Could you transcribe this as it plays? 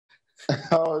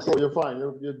Oh, so you're fine.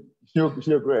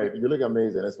 You're great. You look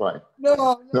amazing. It's fine. No,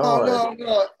 No no, worries.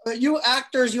 no, no. You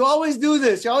actors, you always do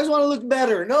this. You always want to look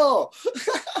better. No.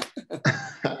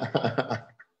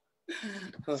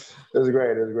 It's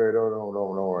great. It's great. No, no,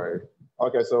 no, no worries.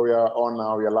 Okay, so we are on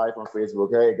now. We are live on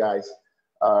Facebook. Hey, guys.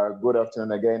 Good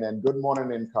afternoon again, and good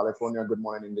morning in California. Good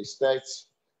morning in the States,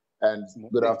 and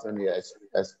good afternoon here.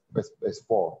 It's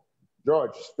Paul.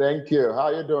 George, thank you. How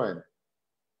you doing?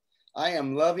 I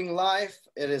am loving life.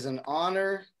 It is an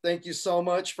honor. Thank you so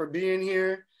much for being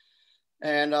here.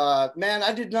 And man,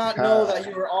 I did not know that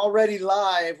you were already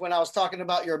live when I was talking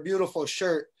about your beautiful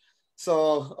shirt.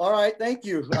 So, all right, thank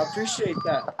you. I appreciate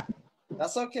that.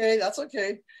 That's okay. That's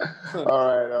okay. All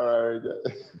right, all right.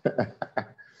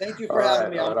 Thank you for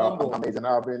having me. I'm humble. Amazing.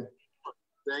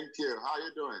 Thank you. How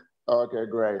you doing? Okay,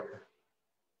 great.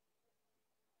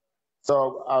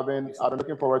 So I've been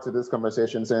looking forward to this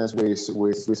conversation since we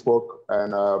spoke,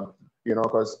 and you know,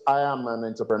 because I am an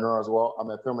entrepreneur as well.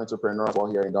 I'm a film entrepreneur as well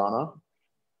here in Ghana,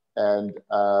 and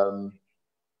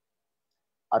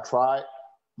I try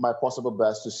my possible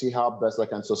best to see how best I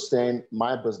can sustain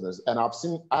my business. And I've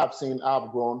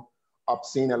grown. I've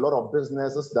seen a lot of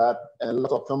businesses and a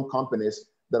lot of film companies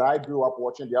that I grew up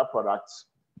watching their products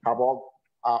are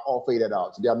all faded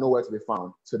out. They are nowhere to be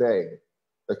found today.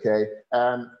 Okay.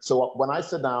 And so when I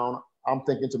sit down, I'm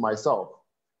thinking to myself,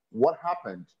 what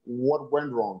happened? What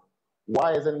went wrong?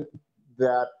 Why isn't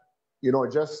that, you know,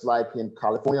 just like in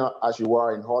California, as you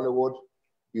are in Hollywood,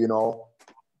 you know,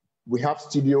 we have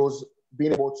studios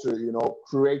being able to, you know,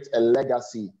 create a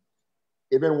legacy.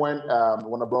 Even when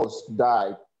Warner Bros.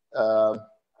 Died,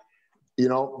 you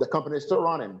know, the company is still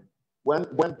running. When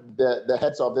the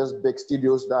heads of these big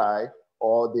studios die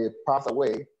or they pass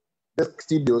away, the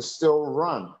studios still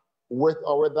run with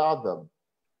or without them.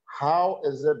 How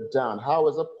is it done? How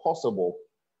is it possible?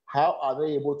 How are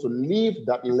they able to leave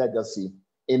that legacy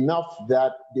enough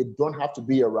that they don't have to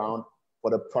be around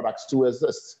for the products to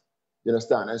exist? You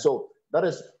understand? And so that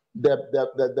is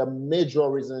the major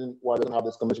reason why we're going to have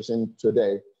this conversation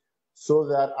today, so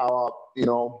that our, you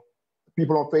know,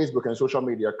 people on Facebook and social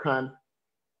media can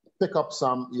pick up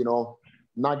some, you know,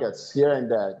 nuggets here and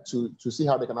there to see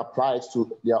how they can apply it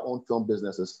to their own film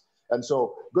businesses. And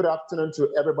so, good afternoon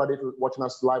to everybody watching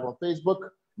us live on Facebook.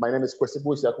 My name is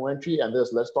Kwesibu Isiakwentri, and this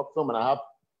is Let's Talk Film, and I have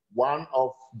one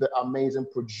of the amazing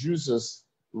producers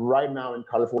right now in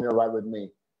California right with me.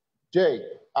 Jay,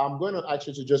 I'm going to ask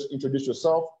you to just introduce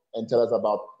yourself and tell us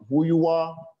about who you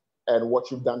are and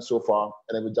what you've done so far,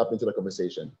 and then we jump into the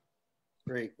conversation.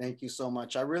 Great. Thank you so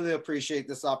much. I really appreciate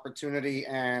this opportunity.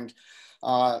 And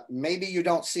maybe you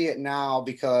don't see it now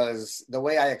because the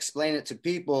way I explain it to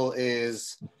people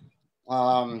is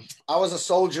I was a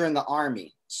soldier in the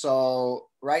Army. So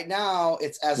right now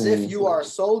it's as if you are a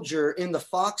soldier in the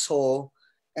foxhole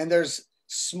and there's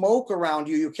smoke around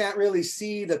you. You can't really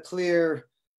see the clear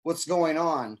what's going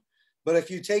on. But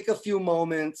if you take a few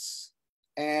moments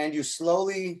and you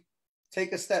slowly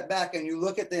take a step back and you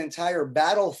look at the entire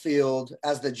battlefield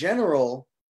as the general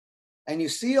and you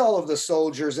see all of the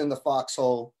soldiers in the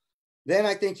foxhole, then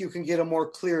I think you can get a more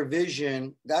clear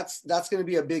vision. That's going to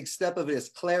be a big step of it, is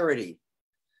clarity.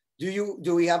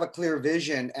 Do we have a clear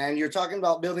vision? And you're talking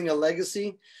about building a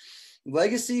legacy.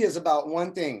 Legacy is about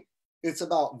one thing. It's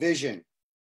about vision.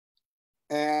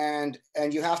 And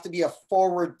you have to be a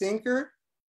forward thinker.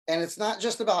 And it's not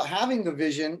just about having the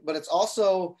vision, but it's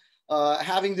also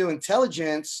having the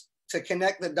intelligence to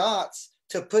connect the dots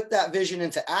to put that vision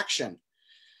into action.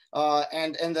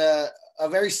 And a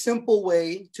very simple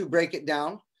way to break it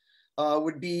down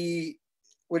would be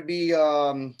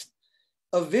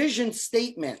a vision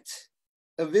statement.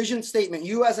 A vision statement.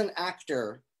 You as an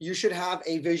actor, you should have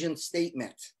a vision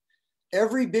statement.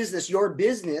 Every business,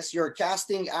 your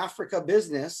Casting Africa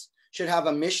business should have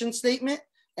a mission statement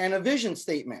and a vision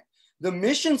statement. The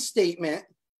mission statement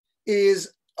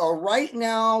is right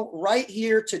now, right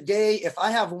here today, if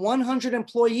I have 100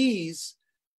 employees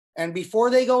and before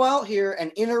they go out here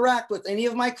and interact with any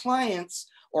of my clients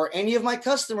or any of my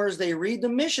customers, they read the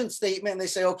mission statement and they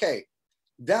say, okay,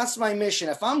 that's my mission.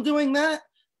 If I'm doing that,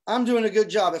 I'm doing a good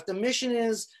job. If the mission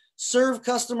is serve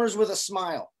customers with a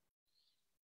smile,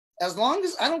 as long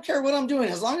as I don't care what I'm doing,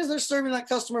 as long as they're serving that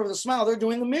customer with a smile, they're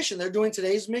doing the mission. They're doing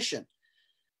today's mission.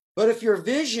 But if your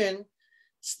vision,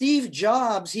 Steve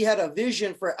Jobs, he had a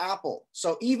vision for Apple.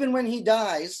 So even when he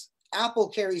dies, Apple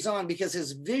carries on because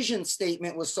his vision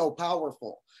statement was so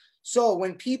powerful. So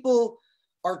when people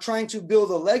are trying to build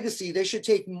a legacy, they should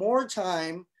take more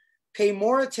time, pay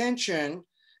more attention,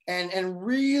 and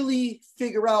really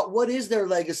figure out what is their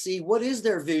legacy, what is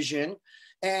their vision.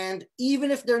 And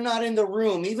even if they're not in the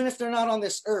room, even if they're not on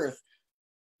this earth,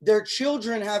 Their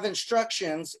children have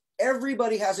instructions.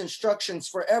 Everybody has instructions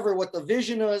forever what the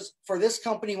vision is for this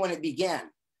company when it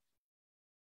began.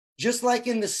 Just like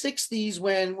in the 60s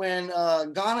when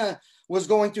Ghana was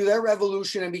going through their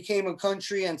revolution and became a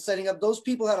country and setting up, those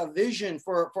people had a vision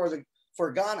for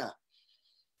Ghana.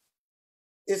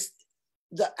 It's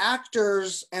the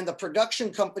actors and the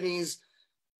production companies,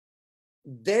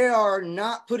 they are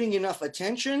not putting enough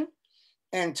attention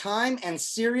and time and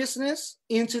seriousness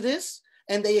into this,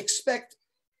 and they expect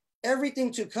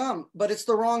everything to come, but it's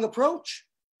the wrong approach.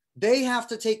 They have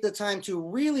to take the time to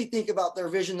really think about their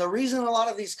vision. The reason a lot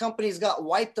of these companies got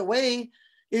wiped away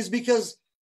is because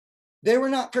they were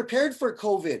not prepared for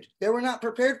COVID. They were not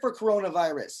prepared for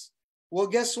coronavirus. Well,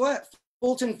 guess what?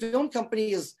 Fulton Film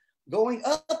Company is going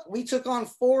up. We took on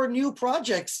 4 new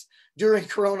projects during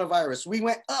coronavirus. We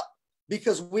went up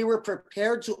because we were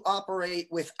prepared to operate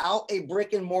without a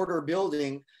brick and mortar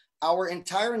building. Our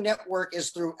entire network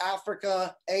is through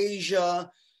Africa,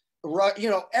 Asia,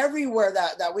 everywhere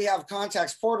that we have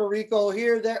contacts, Puerto Rico,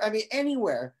 here, there, I mean,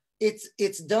 anywhere.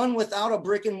 It's done without a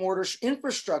brick and mortar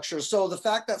infrastructure. So the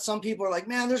fact that some people are like,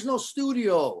 man, there's no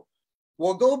studio.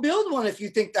 Well, go build one if you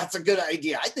think that's a good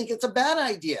idea. I think it's a bad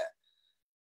idea.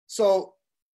 So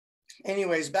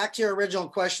anyways, back to your original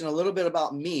question, a little bit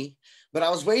about me, but I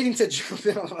was waiting to jump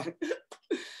in.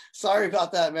 Sorry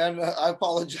about that, man. I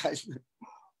apologize.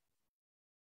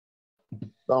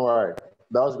 Don't worry.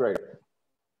 That was great.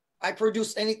 I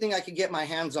produce anything I could get my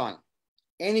hands on.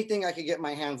 Anything I could get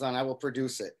my hands on, I will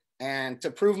produce it. And to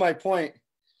prove my point,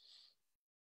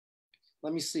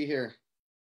 let me see here.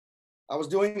 I was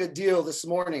doing a deal this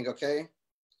morning, okay?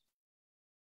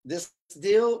 This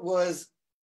deal was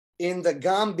in the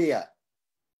Gambia.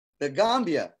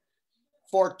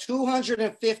 For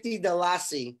 250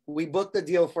 Dalasi, we booked the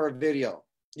deal for a video.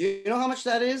 You know how much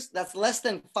that is? That's less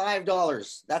than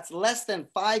 $5. That's less than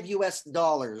 $5 US.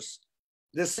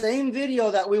 The same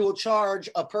video that we will charge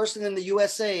a person in the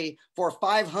USA for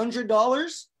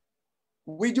 $500,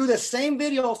 we do the same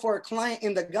video for a client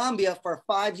in the Gambia for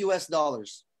 $5 US,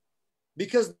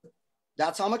 because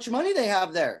that's how much money they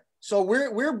have there. So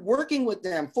we're working with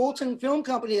them. Fulton Film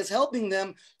Company is helping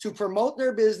them to promote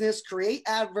their business, create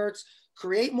adverts,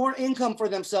 create more income for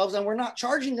themselves, and we're not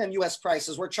charging them US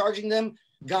prices. We're charging them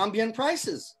Gambian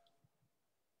prices.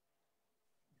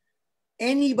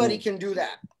 Anybody can do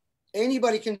that.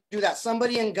 Anybody can do that.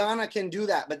 Somebody in Ghana can do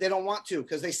that, but they don't want to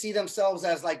because they see themselves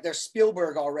as like they're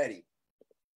Spielberg already.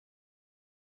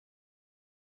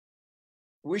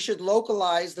 We should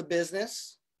localize the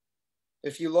business.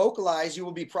 If you localize, you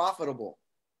will be profitable.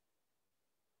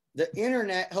 The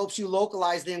internet helps you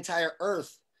localize the entire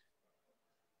earth.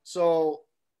 So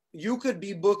you could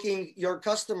be booking your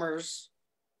customers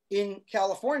in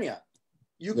California.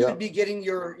 You could be getting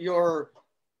your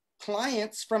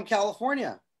clients from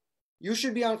California. You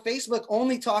should be on Facebook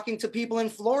only talking to people in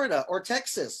Florida or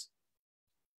Texas.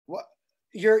 What,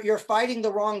 you're fighting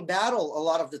the wrong battle a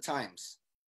lot of the times.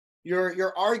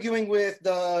 You're arguing with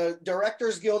the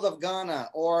Directors Guild of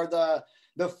Ghana or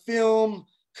the Film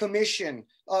Commission.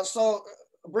 So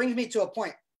brings me to a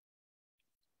point.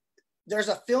 There's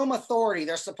a film authority.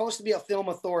 There's supposed to be a film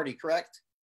authority, correct,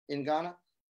 in Ghana?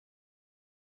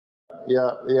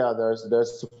 Yeah.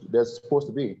 There's supposed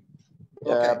to be.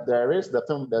 Okay. There is the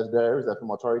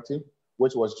film authority,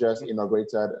 which was just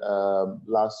inaugurated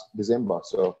last December.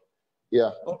 So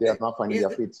yeah, they are not finding their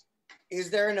feet. Is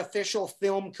there an official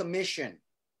film commission,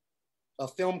 a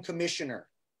film commissioner?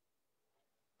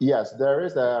 Yes, there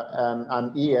is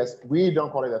an ES. We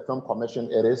don't call it a film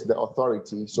commission. It is the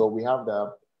authority. So we have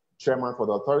the chairman for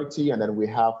the authority, and then we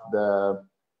have the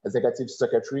executive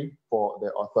secretary for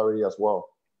the authority as well.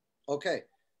 Okay.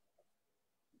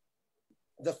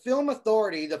 The film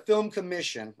authority, the film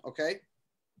commission, okay,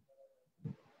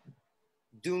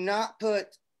 do not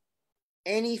put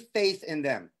any faith in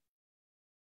them.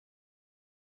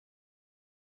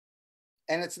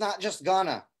 And it's not just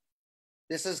Ghana.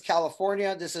 This is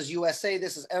California, this is USA,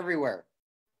 this is everywhere.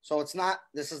 So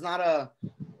this is not a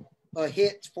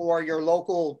hit for your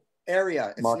local area.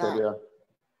 It's Market, not. yeah.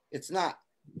 It's not.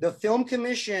 The film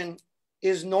commission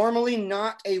is normally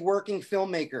not a working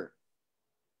filmmaker.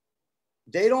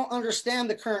 They don't understand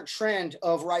the current trend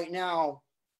of right now,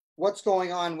 what's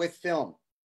going on with film.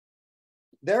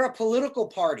 They're a political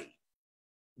party.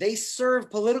 They serve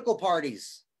political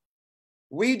parties.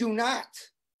 We do not.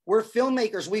 We're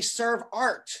filmmakers. We serve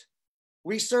art.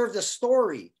 We serve the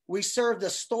story. We serve the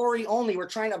story only. We're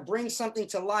trying to bring something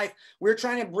to life. We're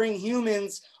trying to bring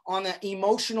humans on an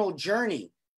emotional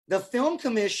journey. The Film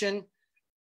Commission,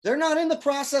 they're not in the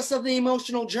process of the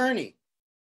emotional journey.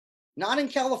 Not in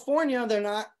California, they're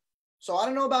not. So I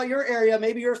don't know about your area.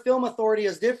 Maybe your film authority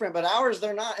is different, but ours,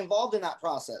 they're not involved in that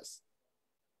process.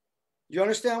 You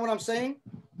understand what I'm saying?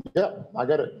 Yeah, I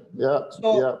get it. Yeah,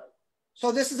 yeah.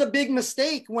 So this is a big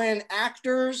mistake when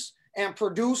actors and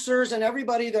producers and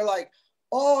everybody, they're like,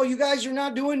 oh, you guys, you're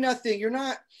not doing nothing. You're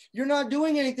not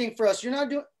doing anything for us.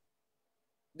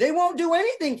 They won't do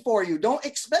anything for you. Don't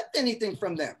expect anything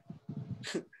from them.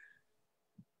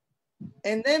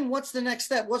 And then what's the next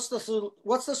step? What's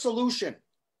the solution?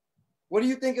 What do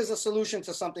you think is a solution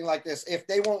to something like this? If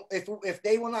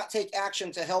they will not take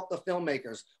action to help the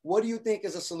filmmakers, what do you think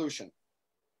is a solution?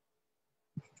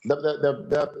 Then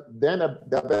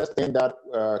the best thing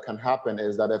that can happen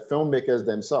is that the filmmakers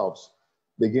themselves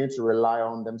begin to rely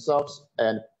on themselves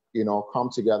and come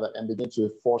together and begin to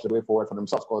force a way forward for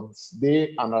themselves, because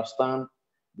they understand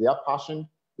their passion,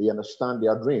 they understand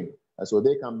their dream, and so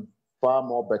they can far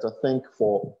more better think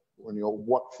for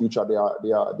what future they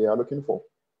are looking for.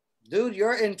 Dude,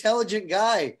 you're an intelligent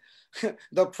guy.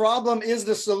 The problem is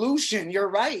the solution. You're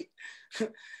right.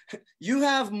 You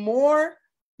have more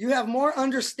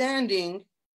understanding.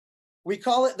 We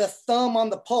call it the thumb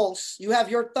on the pulse. You have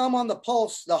your thumb on the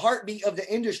pulse, the heartbeat of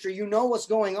the industry. You know what's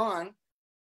going on.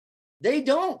 They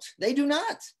don't. They do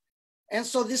not. And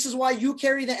so this is why you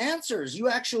carry the answers. You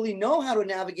actually know how to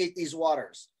navigate these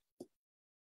waters.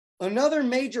 Another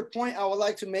major point I would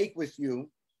like to make with you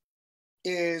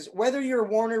is whether you're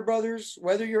Warner Brothers,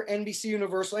 whether you're NBC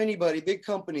Universal, anybody, big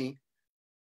company,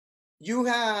 you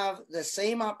have the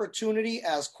same opportunity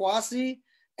as Kwasi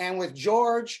and with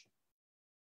George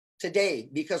today,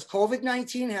 because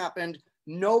COVID-19 happened.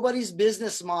 Nobody's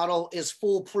business model is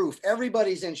foolproof.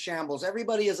 Everybody's in shambles.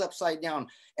 Everybody is upside down.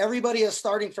 Everybody is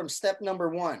starting from step number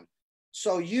one.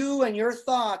 So you and your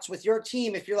thoughts with your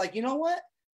team, if you're like, you know what?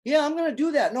 Yeah, I'm going to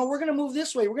do that. No, we're going to move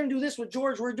this way. We're going to do this with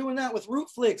George. We're doing that with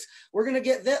Rootflix. We're going to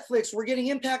get Vetflix. We're getting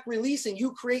Impact Release, and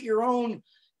you create your own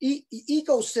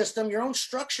ecosystem, your own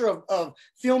structure of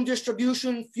film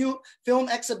distribution, film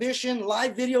exhibition,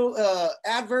 live video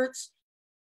adverts.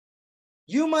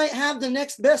 You might have the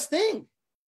next best thing.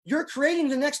 You're creating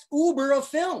the next Uber of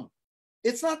film.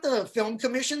 It's not the film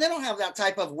commission. They don't have that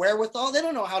type of wherewithal. They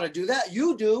don't know how to do that.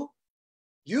 You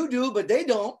do, but they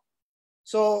don't.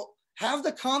 So have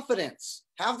the confidence,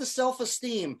 have the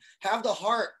self-esteem, have the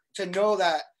heart to know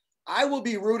that I will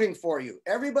be rooting for you.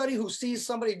 Everybody who sees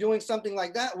somebody doing something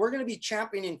like that, we're going to be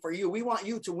championing for you. We want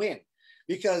you to win,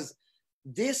 because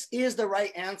this is the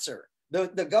right answer.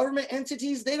 The government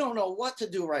entities, they don't know what to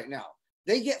do right now.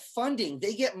 They get funding,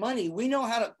 they get money. We know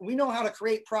how to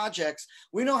create projects.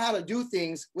 We know how to do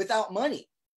things without money.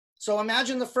 So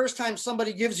imagine the first time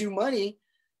somebody gives you money,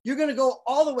 you're going to go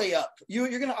all the way up. You're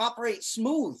going to operate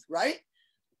smooth, right?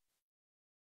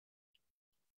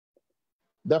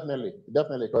 Definitely,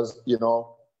 because we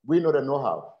know the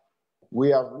know-how. We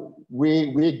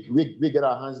get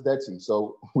our hands dirty,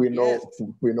 so we know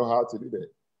how to do that.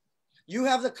 You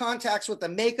have the contacts with the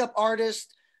makeup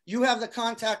artist. You have the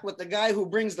contact with the guy who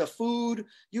brings the food.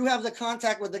 You have the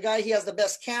contact with the guy, he has the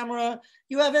best camera.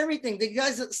 You have everything. The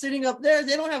guys that sitting up there,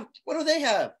 they don't have, what do they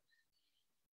have?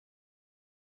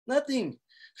 Nothing.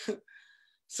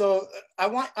 So I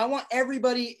want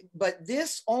everybody, but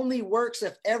this only works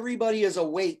if everybody is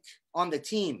awake on the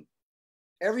team.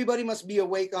 Everybody must be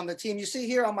awake on the team. You see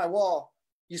here on my wall,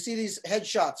 you see these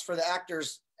headshots for the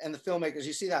actors and the filmmakers.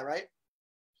 You see that, right?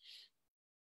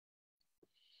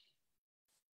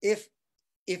 If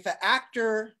an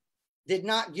actor did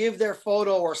not give their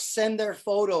photo or send their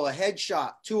photo, a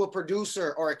headshot, to a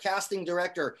producer or a casting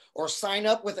director, or sign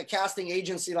up with a casting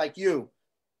agency like you,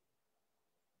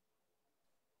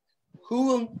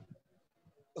 who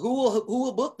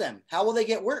will book them? How will they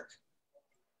get work?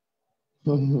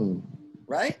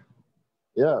 Right?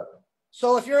 Yeah.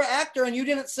 So if you're an actor and you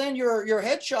didn't send your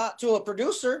headshot to a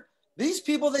producer, these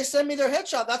people, they send me their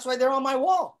headshot. That's why they're on my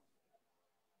wall.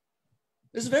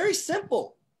 It's very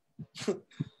simple.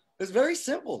 It's very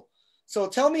simple. So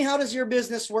tell me, how does your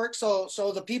business work? So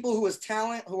the people who is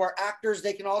talent, who are actors,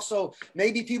 they can also,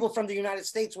 maybe people from the United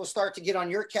States will start to get on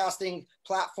your casting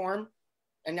platform,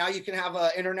 and now you can have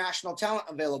international talent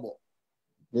available.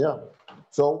 Yeah.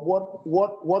 So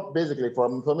what basically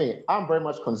for me, I'm very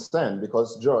much concerned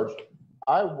because, George,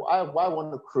 I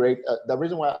want to create, the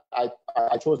reason why I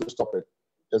chose this topic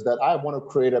is that I want to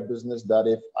create a business that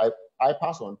if I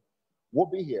pass on, will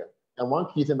be here. And one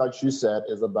key thing that you said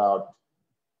is about,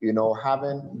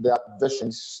 having that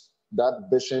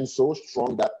vision so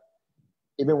strong that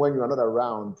even when you are not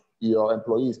around, your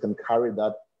employees can carry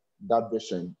that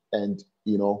vision, and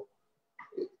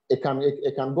it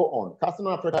can go on. Casting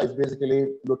Africa is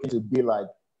basically looking to be like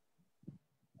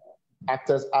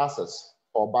Actors Access.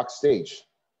 or backstage.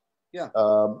 Yeah.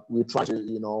 We try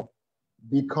to,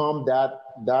 become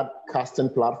that casting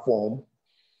platform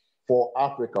for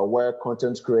Africa, where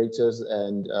content creators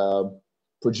and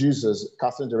producers,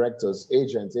 casting directors,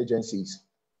 agents, agencies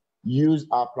use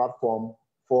our platform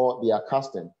for their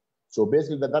casting. So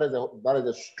basically, that is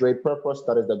a straight purpose.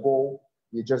 That is the goal.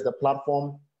 We're just the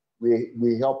platform.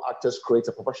 We help actors create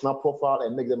a professional profile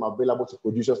and make them available to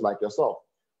producers like yourself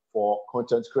for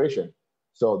content creation.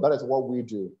 So that is what we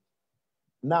do.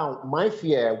 Now, my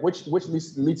fear, which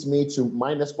leads me to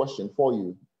my next question for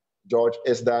you, George,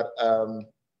 is that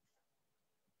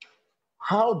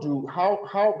how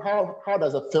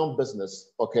does a film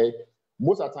business, okay?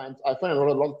 Most of the times, I find a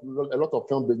lot of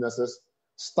film businesses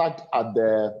stuck at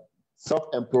the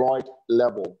self-employed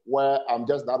level, where I'm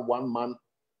just that one-man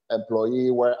employee,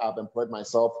 where I've employed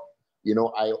myself.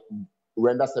 I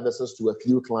render services to a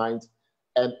few clients,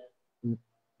 and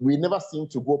we never seem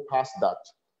to go past that.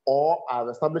 Or I've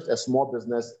established a small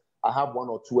business. I have 1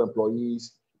 or 2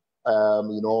 employees,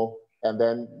 and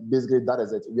then basically that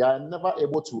is it. We are never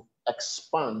able to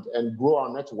expand and grow our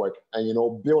network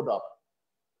and build up.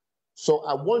 So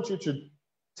I want you to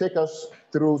take us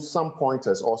through some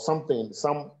pointers or something,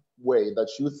 some way that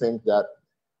you think that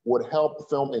would help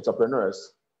film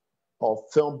entrepreneurs or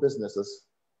film businesses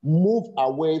move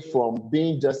away from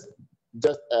being just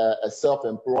a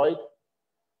self-employed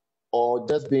or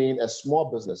just being a small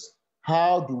business.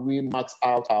 How do we max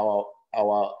out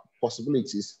our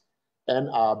possibilities and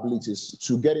our abilities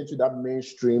to get into that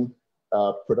mainstream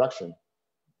production?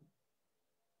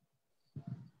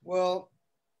 Well,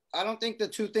 I don't think the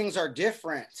two things are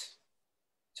different.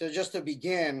 Just to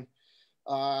begin,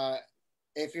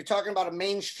 if you're talking about a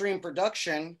mainstream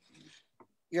production,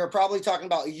 you're probably talking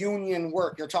about union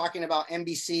work. You're talking about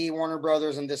NBC, Warner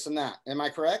Brothers, and this and that. Am I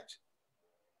correct?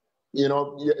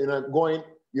 Going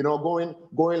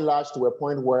large to a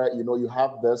point where you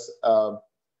have this,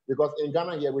 because in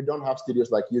Ghana here we don't have studios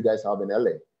like you guys have in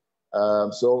LA.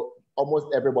 So almost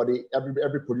every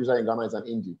producer in Ghana is an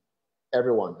indie,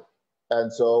 everyone.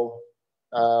 And so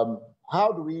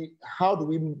how many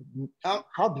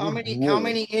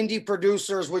indie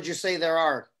producers would you say there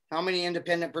are? How many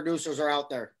independent producers are out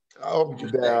there? Oh,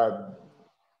 there are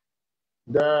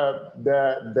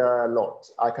a lot.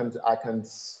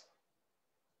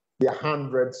 There are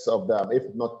hundreds of them, if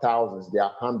not thousands. There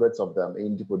are hundreds of them,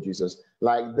 indie producers.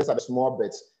 Like, these are the small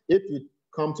bits. If you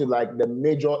come to like the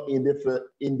major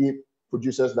indie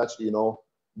producers that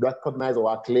recognize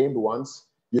or acclaimed ones,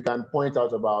 you can point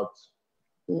out about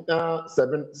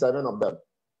seven of them.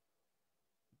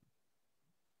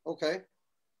 Okay.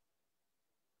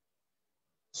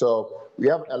 So we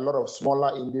have a lot of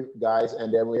smaller indie guys,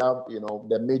 and then we have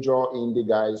the major indie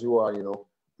guys who are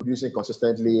producing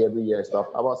consistently every year stuff.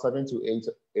 About 7 to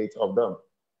 8 of them.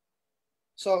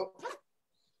 So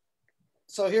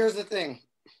here's the thing.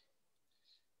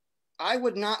 I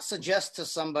would not suggest to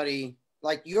somebody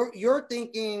like you're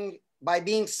thinking by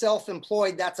being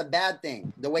self-employed, that's a bad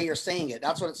thing. The way you're saying it,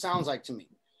 that's what it sounds like to me.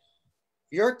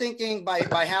 You're thinking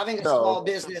by having a small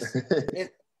business,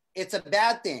 it's a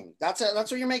bad thing. That's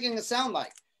what you're making it sound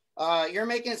like. You're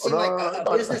making it seem like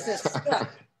a business is stuck.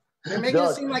 You're making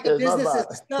it seem like a business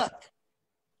is stuck.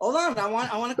 Hold on, I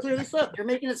want to clear this up. You're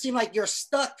making it seem like you're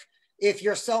stuck if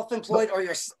you're self-employed, or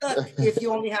you're stuck if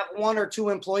you only have 1 or 2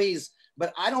 employees.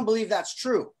 But I don't believe that's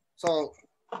true. So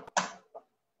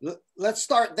let's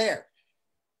start there.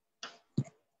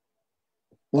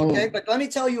 Okay, but let me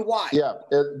tell you why. Yeah,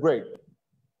 great.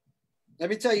 Let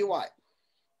me tell you why.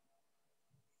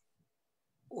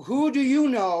 Who do you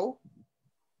know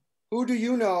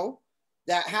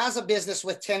that has a business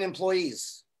with 10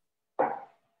 employees?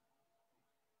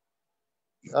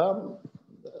 A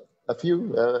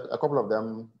couple of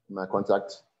them in my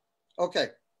contact. Okay.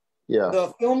 Yeah.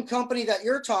 The film company that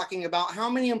you're talking about, how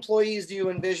many employees do you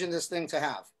envision this thing to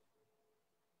have?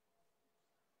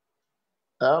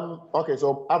 Okay,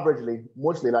 so averagely,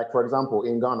 mostly, like for example,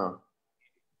 in Ghana,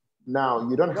 now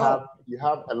you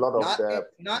have a lot of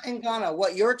not in Ghana.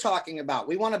 What you're talking about,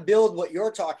 we want to build what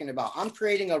you're talking about. I'm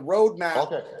creating a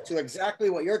roadmap to exactly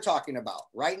what you're talking about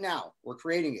right now. We're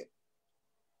creating it.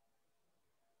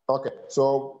 Okay,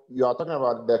 so you are talking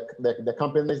about the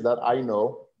companies that I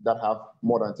know that have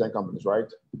more than 10 companies,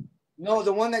 right? No,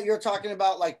 the one that you're talking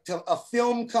about, like a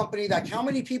film company. Like, how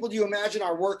many people do you imagine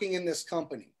are working in this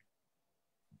company?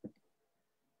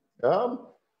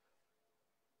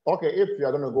 Okay, if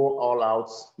you're going to go all out,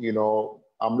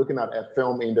 I'm looking at a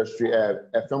film industry, a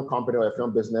film company or a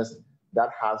film business that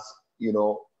has,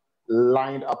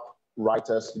 lined up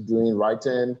writers doing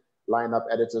writing, lined up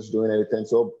editors doing editing.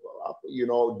 So,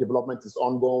 development is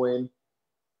ongoing.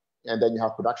 and then you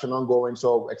have production ongoing.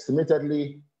 So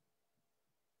estimatedly,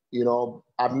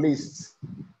 at least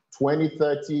 20,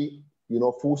 30,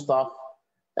 full staff,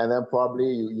 and then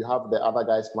probably you have the other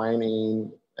guys flying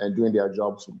in and doing their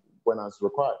jobs when it's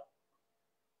required.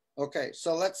 Okay,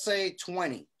 so let's say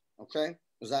 20, okay?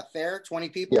 Is that fair? 20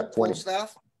 people, yeah, 20. Full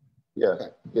staff? Yeah, okay.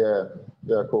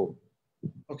 Yeah, cool.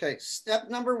 Okay, step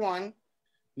number 1,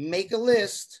 make a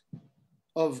list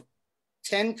of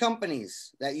 10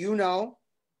 companies that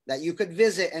that you could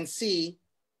visit and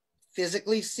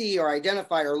physically see or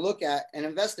identify or look at and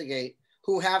investigate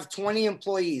who have 20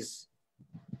 employees,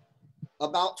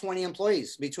 about 20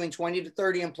 employees, between 20 to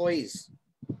 30 employees.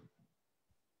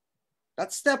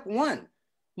 That's step 1.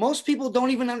 Most people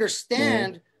don't even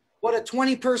understand what a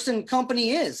 20-person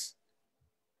company is.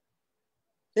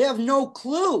 They have no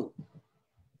clue.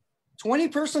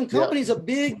 20-person company is a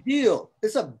big deal.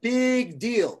 It's a big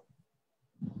deal.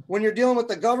 When you're dealing with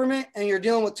the government and you're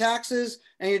dealing with taxes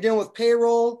and you're dealing with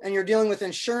payroll and you're dealing with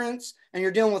insurance and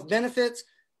you're dealing with benefits,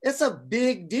 it's a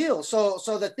big deal. So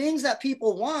the things that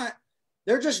people want,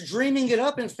 they're just dreaming it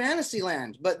up in fantasy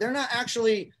land, but they're not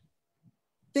actually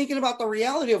thinking about the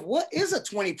reality of what is a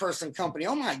 20-person company.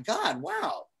 Oh my God,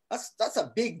 wow, that's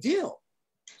a big deal.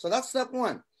 So that's step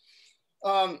 1.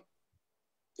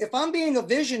 If I'm being a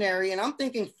visionary and I'm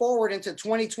thinking forward into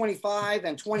 2025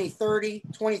 and 2030,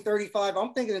 2035,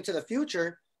 I'm thinking into the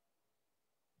future,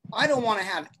 I don't want to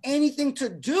have anything to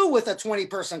do with a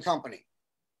 20-person company.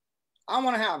 I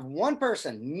want to have one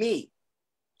person, me.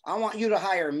 I want you to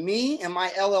hire me and my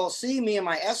LLC, me and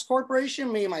my S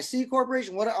corporation, me and my C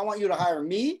corporation. I want you to hire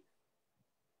me.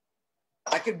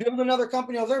 I could build another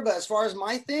company over there, but as far as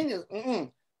my thing is,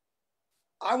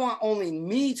 I want only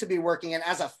me to be working. And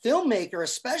as a filmmaker,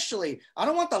 especially, I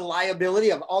don't want the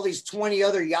liability of all these 20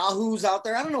 other yahoos out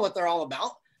there. I don't know what they're all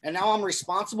about. And now I'm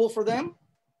responsible for them.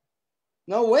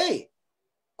 No way.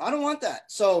 I don't want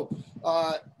that. So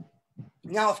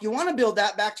now if you want to build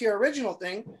that back to your original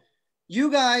thing,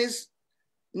 you guys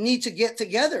need to get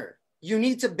together. You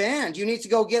need to band. You need to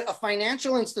go get a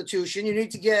financial institution. You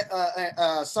need to get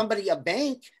a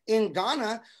bank in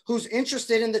Ghana who's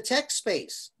interested in the tech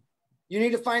space. You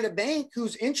need to find a bank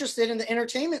who's interested in the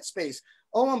entertainment space.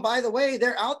 Oh, and by the way,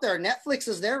 they're out there. Netflix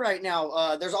is there right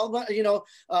now. There's all,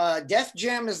 Def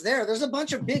Jam is there. There's a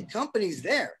bunch of big companies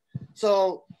there.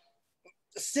 So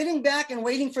sitting back and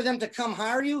waiting for them to come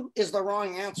hire you is the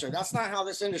wrong answer. That's not how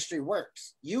this industry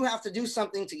works. You have to do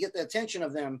something to get the attention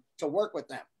of them to work with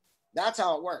them. That's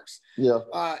how it works. Yeah.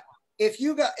 If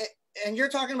you got, and you're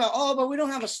talking about, oh, but we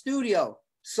don't have a studio.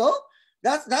 So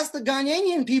that's the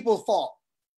Ghanaian people's fault.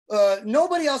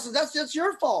 Nobody else's. That's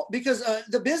your fault, because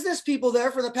the business people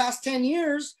there for the past 10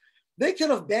 years, they could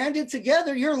have banded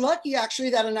together. You're lucky actually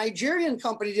that a Nigerian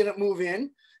company didn't move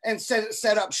in and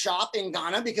set up shop in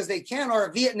Ghana, because they can, or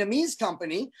a Vietnamese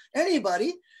company,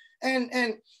 anybody.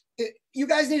 And you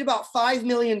guys need about $5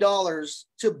 million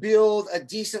to build a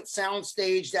decent sound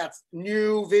stage that's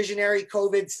new, visionary,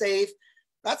 COVID safe.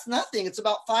 That's nothing. It's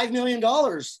about $5 million.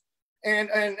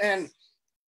 And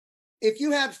if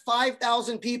you had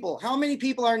 5,000 people, how many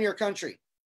people are in your country?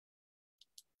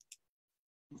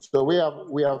 So we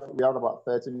have about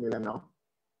 30 million now.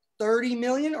 30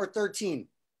 million or 13?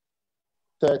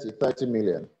 30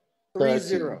 million.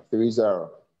 30. 30.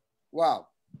 Wow.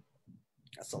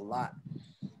 That's a lot.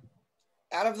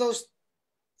 Out of those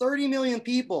 30 million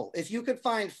people, if you could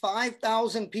find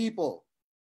 5,000 people,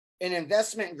 an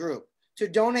investment group, to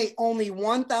donate only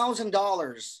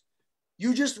 $1,000,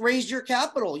 you just raised your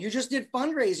capital. You just did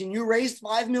fundraising. You raised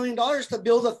 $5 million to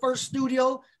build the first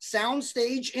studio sound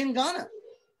stage in Ghana.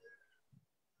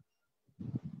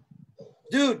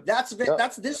 Dude,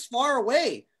 that's this far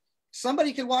away.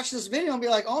 Somebody could watch this video and be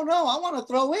like, oh no, I want to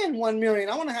throw in 1 million.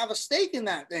 I want to have a stake in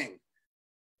that thing.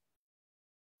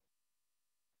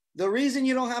 The reason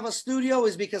you don't have a studio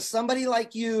is because somebody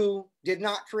like you did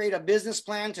not create a business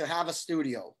plan to have a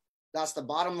studio. That's the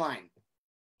bottom line.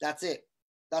 That's it.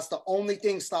 That's the only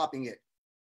thing stopping it.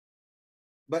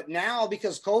 But now,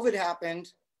 because COVID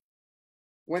happened,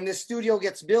 when this studio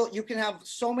gets built, you can have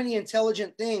so many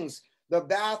intelligent things. The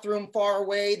bathroom far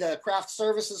away, the craft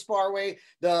services far away,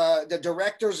 the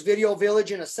director's video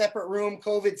village in a separate room,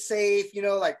 COVID safe,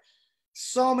 like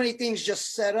so many things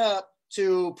just set up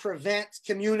to prevent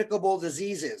communicable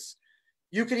diseases.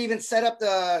 You could even set up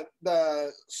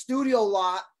the studio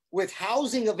lot with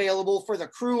housing available for the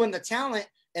crew and the talent,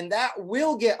 and that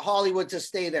will get Hollywood to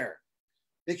stay there,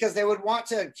 because they would want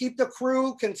to keep the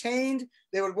crew contained.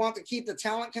 They would want to keep the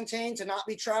talent contained, to not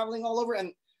be traveling all over.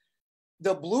 And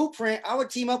the blueprint, I would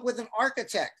team up with an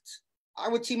architect. I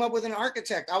would team up with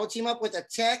a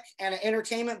tech and an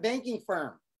entertainment banking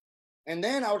firm. And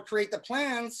then I would create the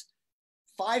plans.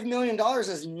 $5 million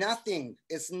is nothing.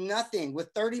 It's nothing. With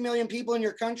 30 million people in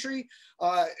your country,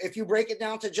 if you break it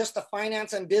down to just the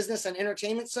finance and business and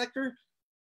entertainment sector,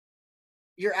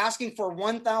 you're asking for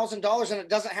 $1,000, and it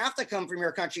doesn't have to come from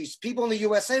your country. People in the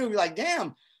USA would be like,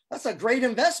 damn, that's a great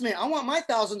investment. I want my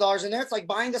 $1,000 in there. It's like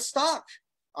buying a stock.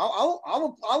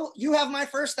 You have my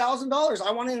first $1,000.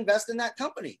 I want to invest in that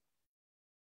company.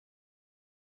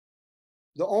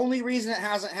 The only reason it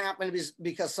hasn't happened is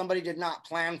because somebody did not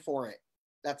plan for it.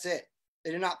 That's it.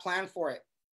 They did not plan for it.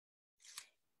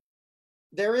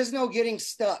 There is no getting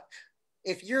stuck.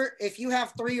 If you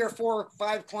have 3 or 4 or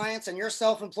 5 clients and you're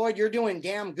self-employed, you're doing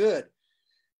damn good.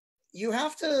 You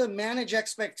have to manage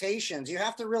expectations. You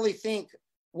have to really think,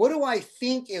 what do I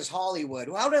think is Hollywood?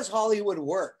 How does Hollywood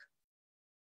work?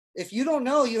 If you don't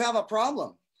know, you have a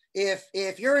problem.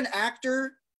 If you're an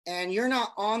actor and you're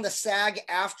not on the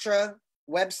SAG-AFTRA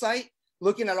website,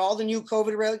 looking at all the new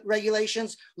COVID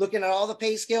regulations, looking at all the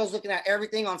pay scales, looking at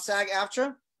everything on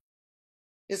SAG-AFTRA,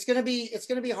 it's going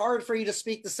to be hard for you to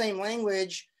speak the same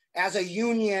language as a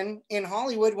union in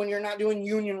Hollywood when you're not doing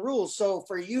union rules. So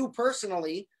for you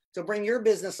personally, to bring your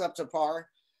business up to par,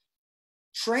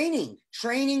 training.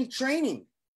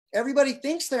 Everybody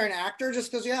thinks they're an actor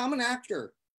just because, yeah, I'm an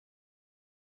actor.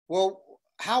 Well,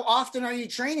 how often are you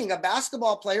training? A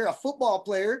basketball player, a football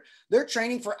player, they're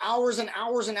training for hours and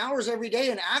hours and hours every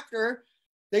day. An actor,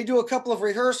 they do a couple of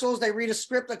rehearsals, they read a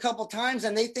script a couple times,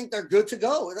 and they think they're good to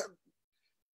go.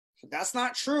 That's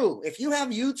not true. If you have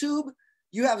YouTube,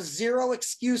 you have zero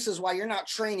excuses why you're not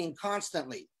training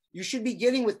constantly. You should be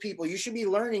getting with people. You should be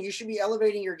learning. You should be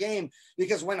elevating your game,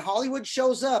 because when Hollywood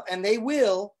shows up, and they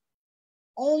will,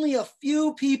 only a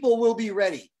few people will be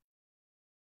ready.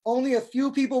 Only a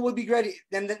few people would be ready.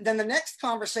 Then the next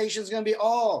conversation is going to be,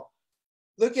 oh,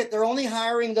 look at, they're only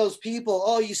hiring those people.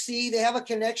 Oh, you see, they have a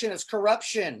connection. It's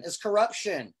corruption. It's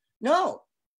corruption. No,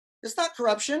 it's not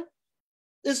corruption.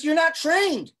 You're not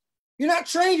trained. You're not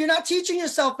trained. You're not teaching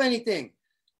yourself anything.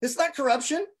 It's not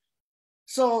corruption.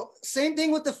 So same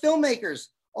thing with the filmmakers.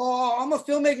 Oh, I'm a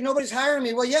filmmaker. Nobody's hiring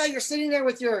me. Well, yeah, you're sitting there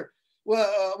with your,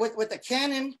 with the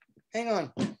Canon. Hang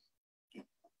on.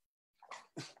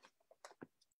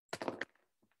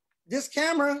 This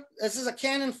camera, this is a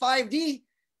Canon 5D.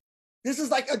 This is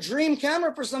like a dream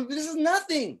camera for some. This is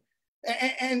nothing.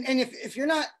 And if you're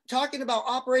not talking about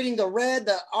operating the Red,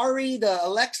 the Ari, the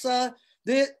Alexa,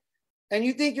 and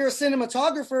you think you're a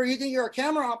cinematographer, you think you're a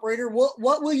camera operator, what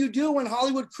will you do when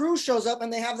Hollywood crew shows up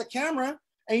and they have the camera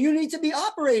and you need to be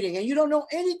operating and you don't know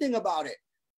anything about it?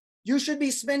 You should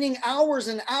be spending hours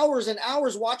and hours and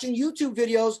hours watching YouTube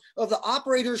videos of the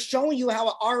operators showing you how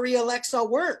an Ari Alexa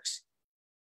works.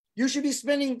 You should be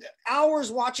spending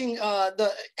hours watching the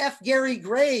F. Gary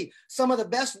Gray, some of the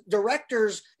best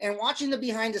directors, and watching the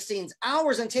behind the scenes,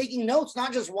 hours, and taking notes,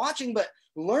 not just watching, but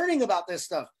learning about this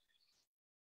stuff.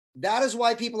 That is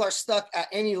why people are stuck at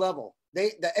any level.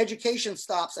 The education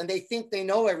stops and they think they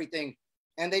know everything,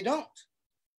 and they don't.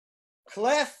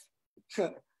 Clef,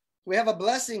 we have a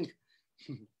blessing.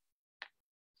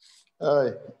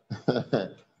 Hi.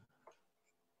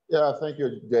 Yeah, thank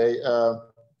you, Jay.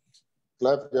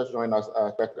 Clef just joined us.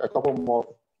 A couple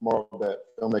more of the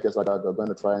filmmakers are going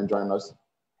to try and join us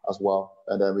as well,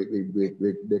 and then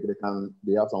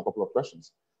they have some couple of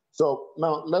questions. So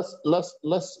now let's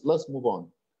move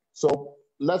on. So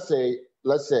let's say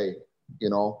I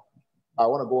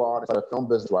want to go out into the film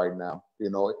business right now.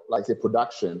 Like a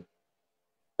production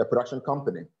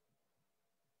company.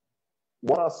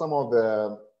 What are some of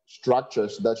the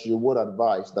structures that you would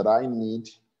advise that I need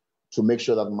to make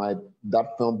sure that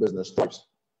that film business thrives?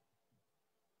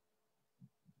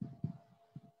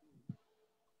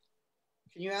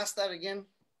 Can you ask that again?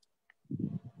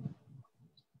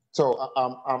 So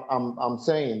I'm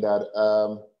saying that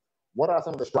what are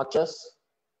some of the structures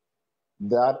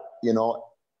that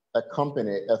a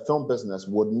company, a film business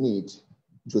would need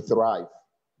to thrive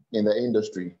in the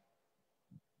industry?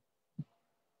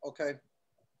 Okay.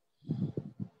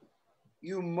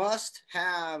 You must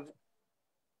have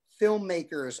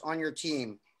filmmakers on your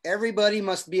team. Everybody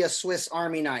must be a Swiss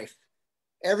Army knife.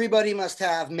 Everybody must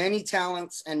have many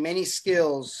talents and many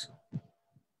skills.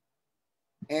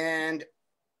 And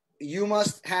you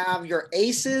must have your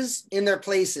aces in their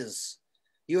places.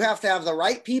 You have to have the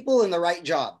right people in the right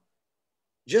job.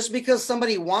 Just because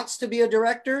somebody wants to be a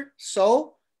director,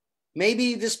 so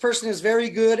maybe this person is very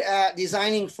good at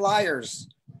designing flyers,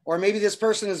 or maybe this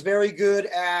person is very good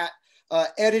at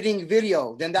editing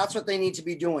video, then that's what they need to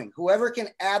be doing. Whoever can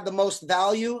add the most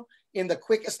value in the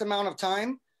quickest amount of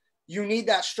time, you need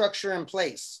that structure in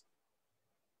place.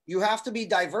 You have to be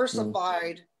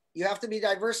diversified You have to be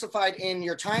diversified in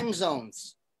your time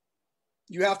zones.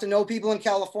 You have to know people in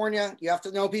California. You have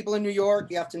to know people in New York.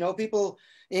 You have to know people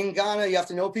in Ghana. You have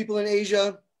to know people in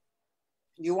Asia.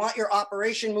 You want your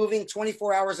operation moving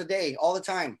 24 hours a day, all the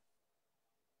time.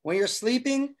 When you're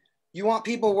sleeping, you want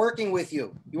people working with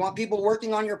you. You want people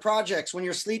working on your projects when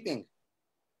you're sleeping.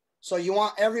 So you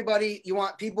want everybody, you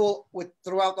want people with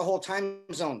throughout the whole time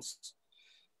zones.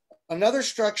 Another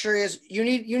structure is you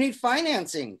need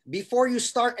financing. Before you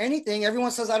start anything,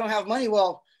 everyone says, I don't have money.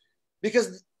 Well,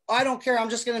 because I don't care. I'm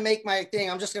just going to make my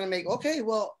thing. I'm just going to make, okay,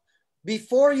 well,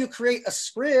 before you create a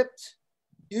script,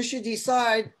 you should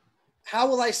decide, how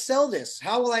will I sell this?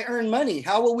 How will I earn money?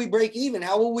 How will we break even?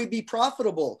 How will we be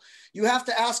profitable? You have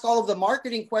to ask all of the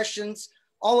marketing questions,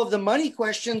 all of the money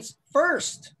questions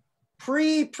first,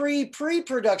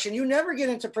 pre-production. You never get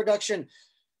into production,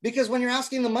 because when you're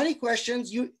asking the money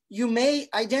questions, you may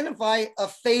identify a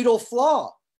fatal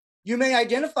flaw. You may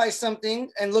identify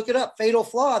something and look it up, fatal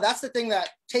flaw. That's the thing that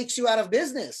takes you out of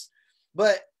business.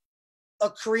 But a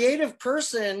creative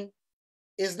person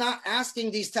is not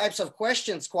asking these types of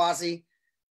questions, Quasi.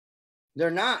 They're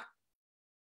not.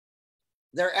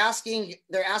 They're asking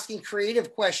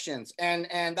creative questions.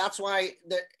 And that's why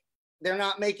they're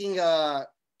not making a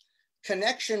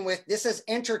connection with, this is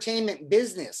entertainment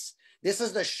business. This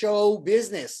is the show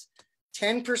business.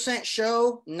 10%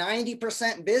 show,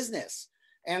 90% business.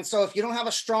 And so if you don't have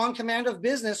a strong command of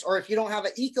business, or if you don't have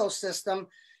an ecosystem,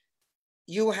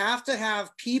 you have to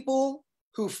have people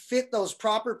who fit those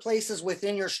proper places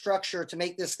within your structure to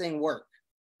make this thing work.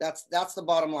 That's the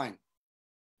bottom line.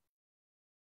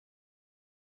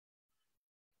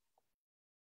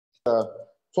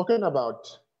 Talking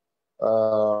about,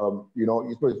 you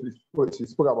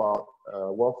spoke about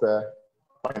welfare,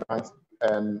 finance,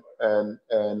 and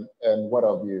what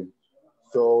have you.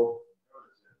 So.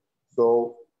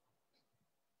 No.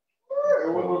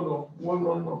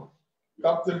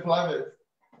 Captain Planet.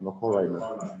 No, right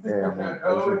now.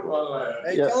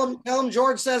 Hey, yeah. Tell him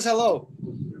George says hello.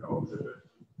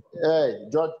 Hey,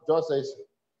 George says,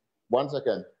 1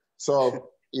 second. So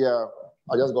yeah,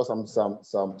 I just got some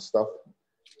stuff.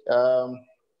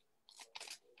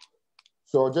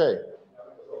 So Jay,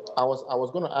 I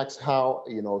was going to ask how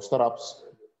startups,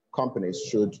 companies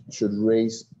should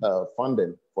raise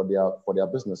funding for their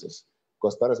businesses,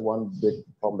 because that is one big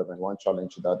problem and one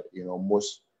challenge that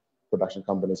most production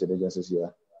companies and agencies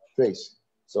here face.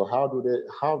 So how does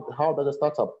a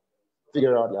startup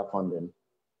figure out their funding?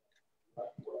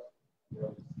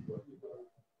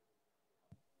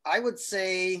 I would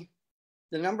say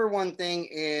the number one thing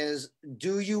is,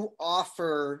 do you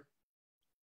offer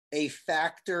a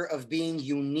factor of being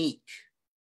unique?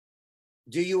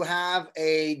 Do you have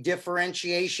a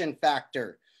differentiation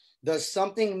factor? Does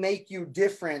something make you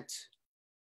different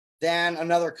than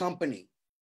another company?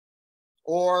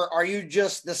 Or are you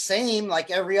just the same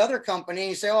like every other company?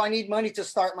 You say, oh, I need money to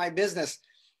start my business.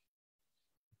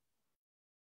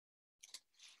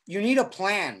 You need a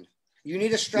plan. You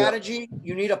need a strategy. Yeah.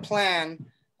 You need a plan,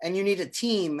 and you need a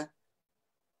team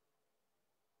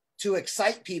to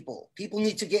excite people. People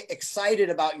need to get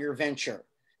excited about your venture.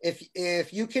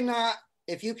 If you cannot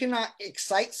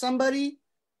excite somebody,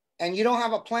 and you don't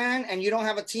have a plan and you don't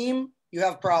have a team, you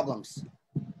have problems.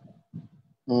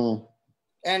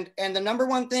 And the number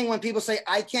one thing when people say,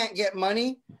 I can't get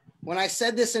money, when I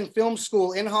said this in film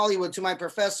school in Hollywood to my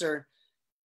professor,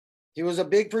 he was a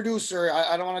big producer.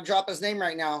 I don't want to drop his name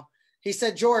right now. He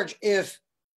said, George, if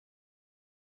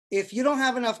you don't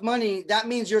have enough money, that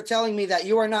means you're telling me that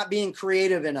you are not being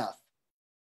creative enough.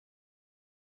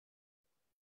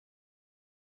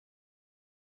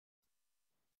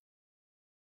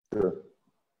 Sure.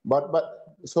 But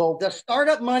so the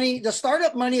startup money,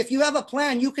 if you have a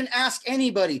plan, you can ask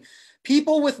anybody.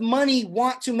 People with money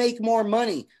want to make more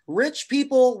money. Rich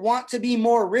people want to be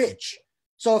more rich.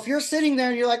 So if you're sitting there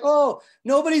and you're like, oh,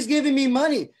 nobody's giving me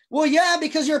money. Well, yeah,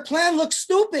 because your plan looks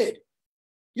stupid.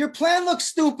 Your plan looks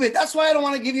stupid. That's why I don't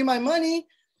want to give you my money.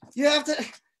 You have to,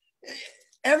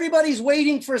 everybody's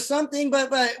waiting for something.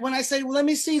 But when I say, well, let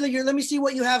me see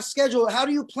what you have scheduled. How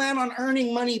do you plan on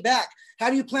earning money back? How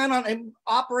do you plan on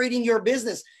operating your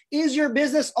business? Is your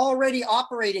business already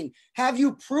operating? Have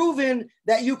you proven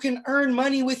that you can earn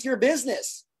money with your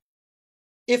business?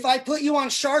 If I put you on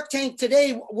Shark Tank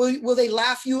today, will they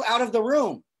laugh you out of the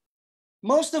room?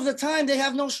 Most of the time, they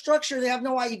have no structure. They have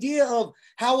no idea of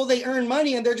how will they earn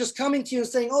money. And they're just coming to you and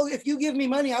saying, oh, if you give me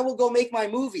money, I will go make my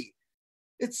movie.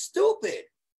 It's stupid.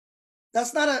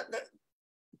 That's not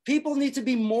people need to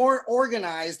be more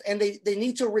organized, and they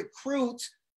need to recruit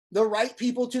the right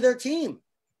people to their team.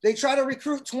 They try to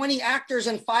recruit 20 actors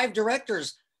and 5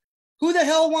 directors. Who the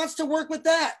hell wants to work with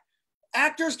that?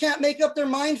 Actors can't make up their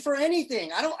mind for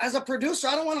anything. As a producer,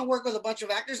 I don't want to work with a bunch of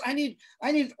actors. I need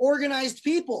organized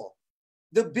people.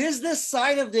 The business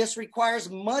side of this requires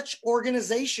much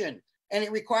organization, and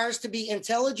it requires to be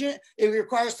intelligent. It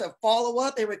requires to follow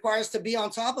up. It requires to be on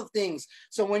top of things.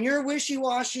 So when you're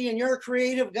wishy-washy and you're a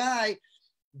creative guy,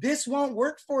 this won't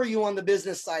work for you on the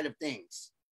business side of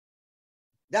things.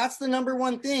 That's the number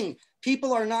one thing.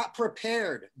 People are not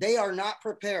prepared. They are not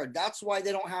prepared. That's why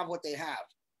they don't have what they have.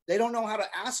 They don't know how to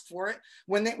ask for it.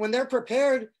 When they're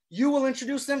prepared, you will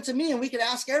introduce them to me and we could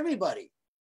ask everybody.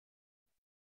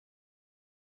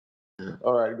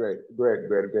 All right, great.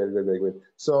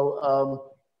 So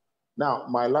now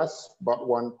my last but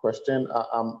one question.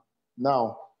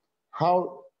 Now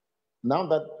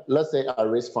that, let's say I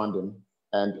raise funding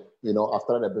and I've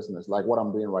started a business like what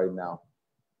I'm doing right now.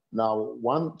 Now,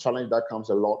 one challenge that comes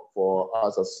a lot for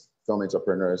us as film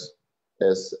entrepreneurs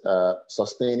is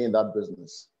sustaining that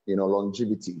business.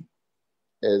 Longevity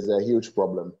is a huge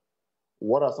problem.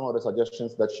 What are some of the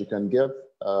suggestions that you can give,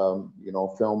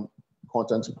 film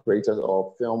content creators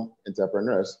or film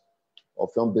entrepreneurs or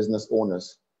film business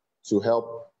owners to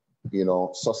help,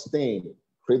 sustain,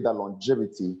 create that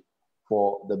longevity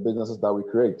for the businesses that we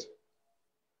create?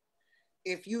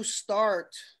 If you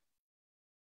start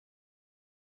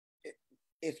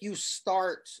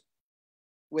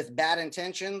with bad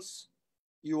intentions,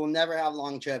 you will never have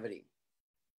longevity.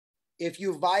 If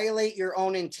you violate your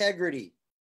own integrity,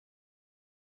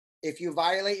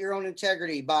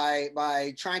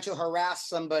 by trying to harass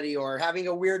somebody or having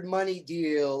a weird money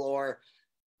deal or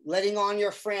letting on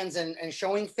your friends and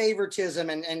showing favoritism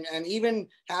and even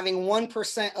having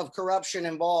 1% of corruption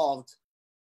involved,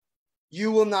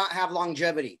 you will not have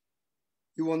longevity.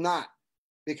 You will not.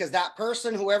 Because that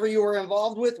person, whoever you were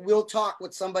involved with, will talk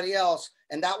with somebody else,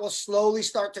 and that will slowly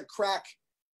start to crack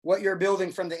what you're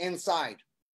building from the inside.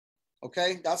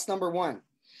 Okay, that's number one.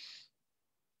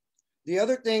 The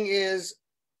other thing is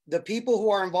the people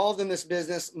who are involved in this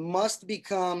business must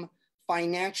become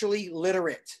financially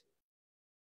literate.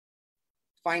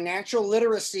 Financial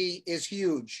literacy is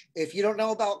huge. If you don't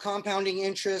know about compounding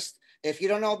interest, if you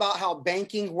don't know about how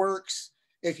banking works,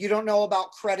 if you don't know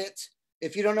about credit,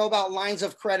 if you don't know about lines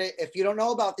of credit, if you don't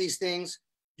know about these things,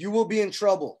 you will be in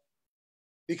trouble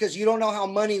because you don't know how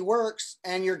money works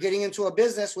and you're getting into a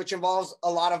business which involves a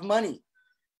lot of money.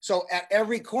 So at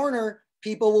every corner,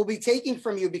 people will be taking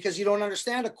from you because you don't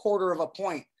understand a quarter of a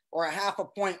point or a half a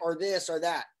point or this or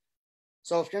that.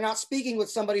 So if you're not speaking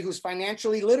with somebody who's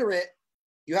financially literate,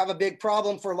 you have a big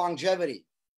problem for longevity.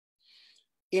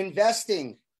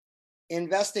 Investing.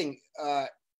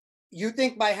 You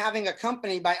think by having a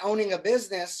company, by owning a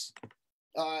business,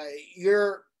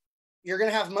 you're going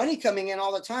to have money coming in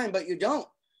all the time, but you don't.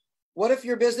 What if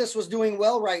your business was doing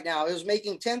well right now? It was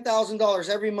making $10,000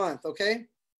 every month, okay?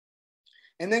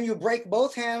 And then you break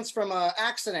both hands from an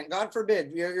accident. God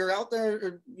forbid, you're out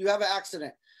there, you have an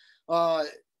accident.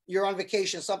 You're on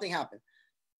vacation, something happened.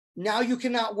 Now you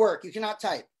cannot work, you cannot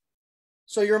type.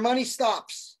 So your money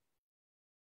stops.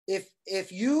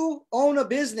 If you own a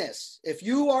business, if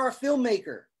you are a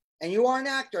filmmaker and you are an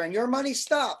actor and your money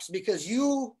stops because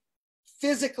you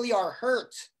physically are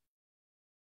hurt,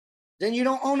 then you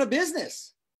don't own a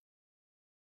business.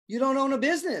 You don't own a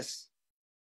business.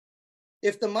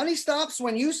 If the money stops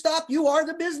when you stop, you are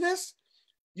the business.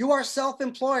 You are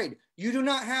self-employed. You do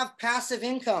not have passive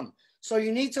income. So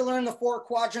you need to learn the 4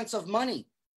 quadrants of money.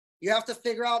 You have to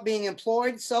figure out being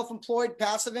employed, self-employed,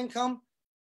 passive income,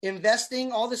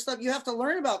 investing, all this stuff. You have to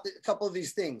learn about a couple of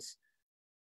these things.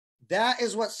 That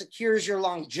is what secures your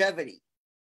longevity.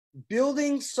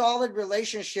 Building solid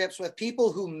relationships with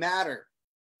people who matter.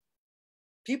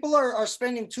 People are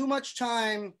spending too much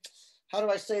time. How do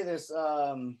I say this?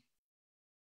 The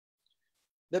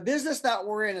business that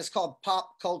we're in is called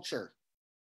pop culture.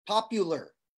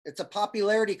 Popular. It's a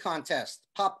popularity contest,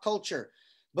 pop culture.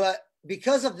 But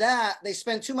because of that, they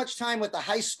spend too much time with the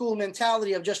high school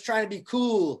mentality of just trying to be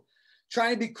cool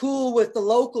with the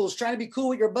locals, trying to be cool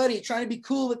with your buddy, trying to be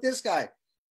cool with this guy.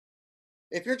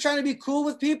 If you're trying to be cool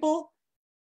with people,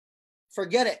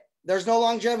 forget it. There's no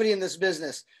longevity in this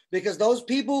business because those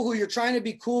people who you're trying to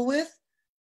be cool with,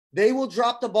 they will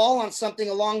drop the ball on something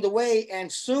along the way,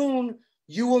 and soon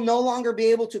you will no longer be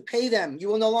able to pay them. You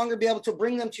will no longer be able to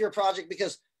bring them to your project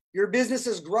because your business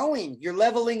is growing. You're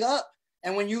leveling up.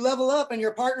 And when you level up and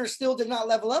your partner still did not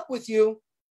level up with you,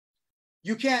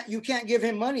 you can't give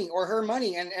him money or her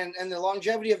money. And the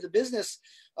longevity of the business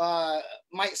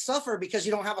might suffer because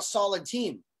you don't have a solid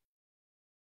team.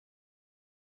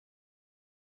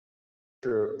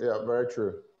 True. Yeah, very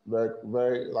true. Very,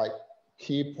 very like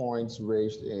key points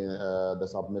raised in the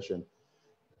submission.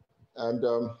 And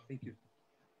Thank you.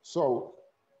 so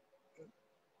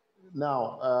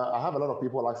now I have a lot of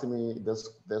people asking me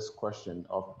this question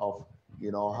of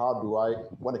how do I,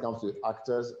 when it comes to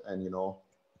actors and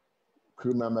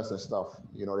crew members and stuff,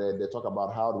 they talk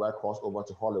about how do I cross over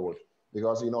to Hollywood,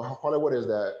 because Hollywood is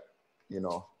you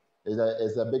know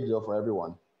is a big deal for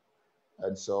everyone.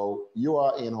 And so you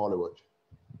are in Hollywood.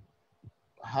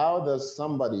 How does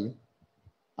somebody,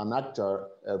 an actor,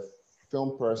 a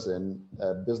film person,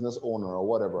 a business owner, or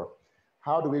whatever,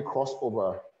 how do we cross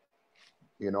over,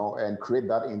 and create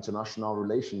that international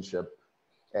relationship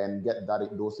and get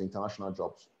those international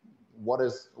jobs? What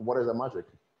is the magic?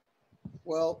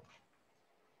 Well,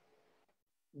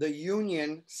 the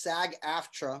union,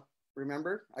 SAG-AFTRA,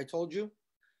 remember I told you?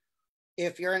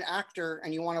 If you're an actor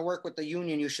and you want to work with the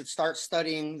union, you should start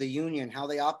studying the union, how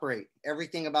they operate,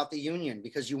 everything about the union,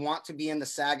 because you want to be in the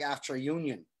SAG-AFTRA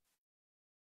union.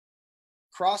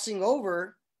 Crossing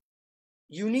over,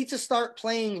 you need to start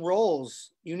playing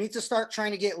roles. You need to start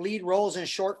trying to get lead roles in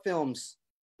short films,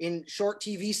 in short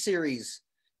TV series,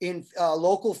 in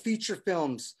local feature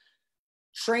films.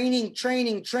 Training.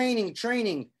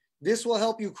 This will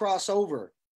help you cross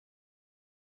over.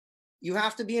 You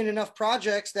have to be in enough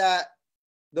projects that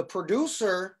the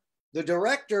producer, the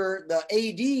director, the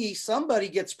AD, somebody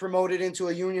gets promoted into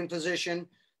a union position,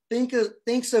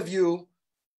 thinks of you,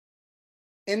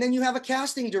 and then you have a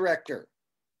casting director.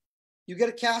 You get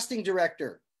a casting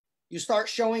director. You start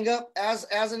showing up as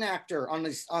an actor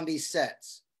on these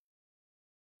sets.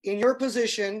 In your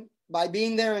position, by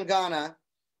being there in Ghana,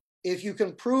 if you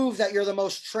can prove that you're the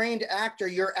most trained actor,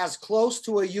 you're as close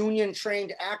to a union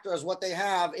trained actor as what they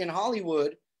have in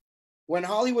Hollywood. When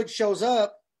Hollywood shows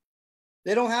up,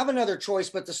 they don't have another choice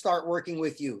but to start working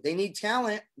with you. They need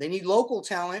talent. They need local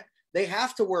talent. They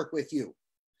have to work with you.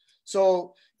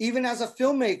 So even as a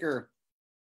filmmaker,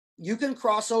 you can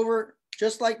cross over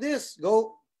just like this.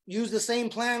 Go use the same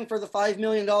plan for the $5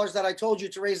 million that I told you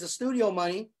to raise the studio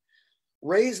money.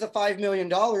 Raise the $5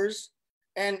 million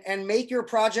and make your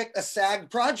project a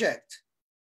SAG project.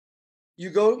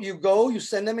 You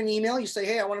send them an email. You say,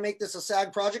 hey, I want to make this a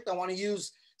SAG project. I want to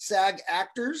use SAG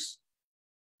actors.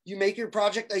 You make your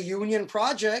project a union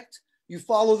project. You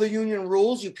follow the union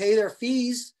rules. You pay their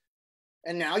fees.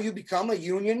 And now you become a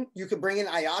union. You could bring in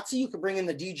IATSE. You could bring in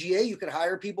the DGA. You could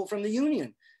hire people from the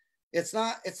union. It's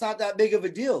not that big of a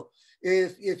deal.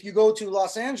 If you go to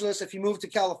Los Angeles, if you move to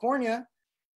California,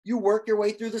 you work your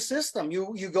way through the system.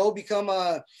 You go become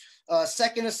a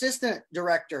second assistant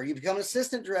director. You become an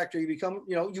assistant director. You become,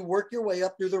 you work your way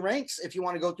up through the ranks if you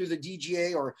want to go through the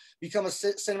DGA or become a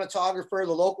cinematographer,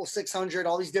 the local 600,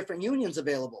 all these different unions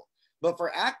available. But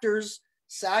for actors,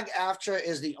 SAG-AFTRA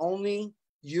is the only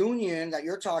union that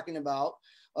you're talking about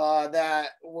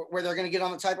where they're going to get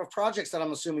on the type of projects that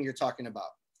I'm assuming you're talking about.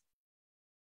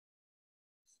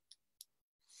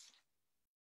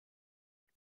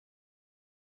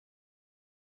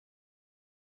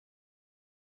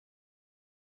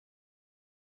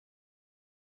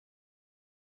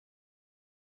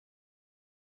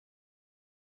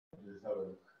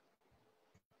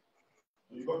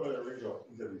 You got a range of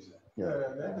interviews. Yeah.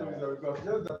 The interviews are because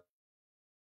just that.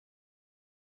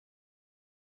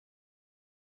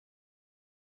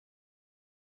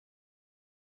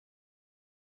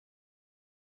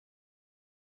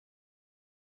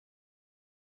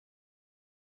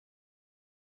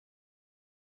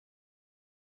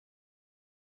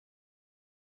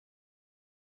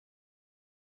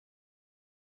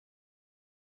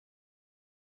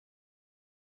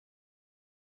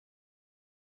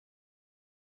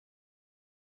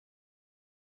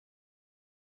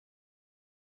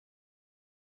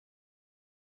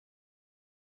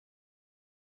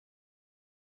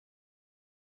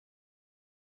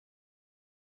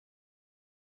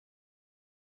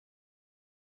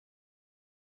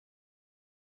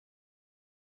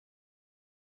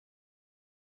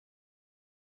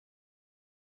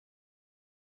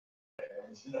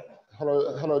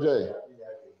 Hello, Jay.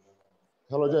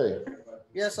 Hello, Jay.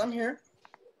 Yes, I'm here.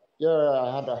 Yeah,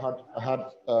 I had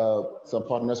some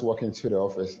partners walking to the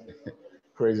office,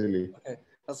 crazily. Okay,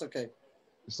 that's okay.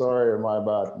 Sorry, my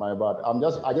bad. I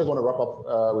just want to wrap up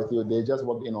with you. They just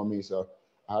walked in on me, so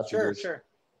I had to just, Sure.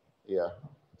 yeah,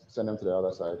 send them to the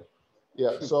other side.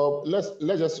 Yeah, so let's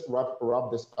just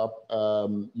wrap this up.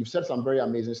 You've said some very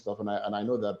amazing stuff, and I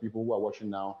know that people who are watching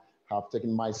now have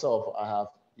taken myself. I have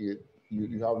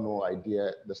you have no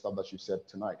idea the stuff that you said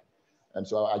tonight, and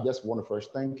so I just want to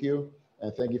first thank you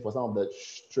and thank you for some of the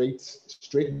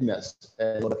straightness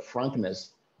and the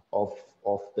frankness of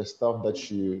the stuff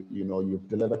that you've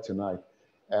delivered tonight.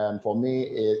 And for me,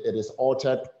 it is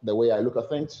altered the way I look at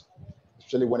things,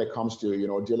 especially when it comes to,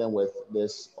 dealing with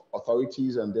these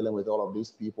authorities and dealing with all of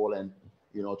these people and,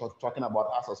 talking about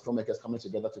us as filmmakers coming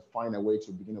together to find a way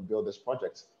to begin to build this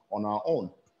project on our own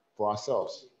for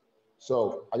ourselves.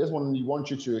 So I just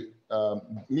want you to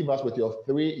leave us with your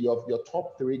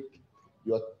top three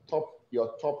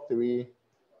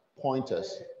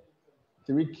pointers,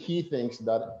 three key things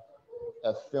that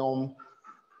a film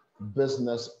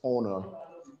business owner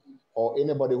or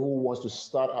anybody who wants to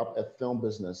start up a film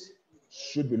business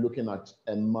should be looking at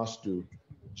and must do.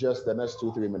 Just the next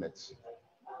 2-3 minutes.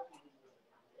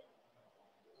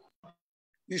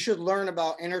 You should learn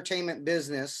about entertainment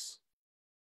business.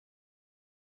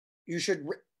 You should,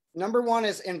 number one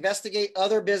is investigate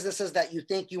other businesses that you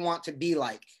think you want to be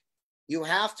like. You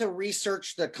have to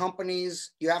research the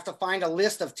companies. You have to find a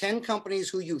list of 10 companies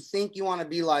who you think you want to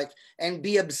be like and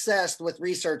be obsessed with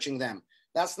researching them.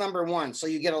 That's number one. So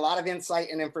you get a lot of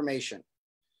insight and information.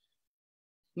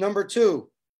 Number two,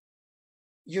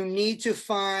 you need to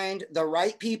find the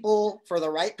right people for the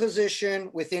right position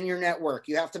within your network.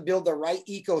 You have to build the right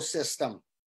ecosystem.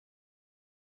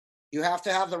 You have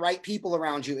to have the right people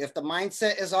around you. If the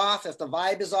mindset is off, if the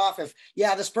vibe is off, if,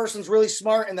 yeah, this person's really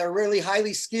smart and they're really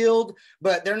highly skilled,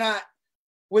 but they're not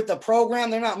with the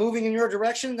program, they're not moving in your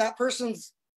direction, that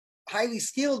person's highly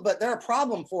skilled, but they're a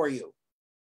problem for you.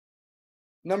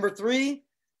 Number three,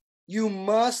 you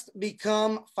must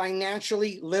become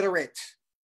financially literate.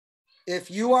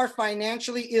 If you are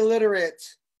financially illiterate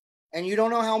and you don't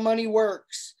know how money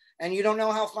works and you don't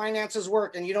know how finances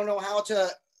work and you don't know how to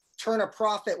turn a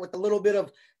profit with the little bit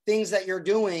of things that you're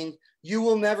doing, you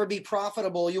will never be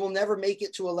profitable. You will never make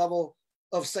it to a level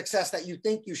of success that you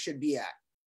think you should be at.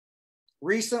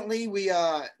 Recently,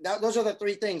 those are the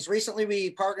three things. Recently,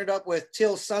 we partnered up with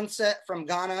Till Sunset from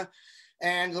Ghana.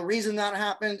 And the reason that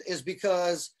happened is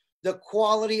because the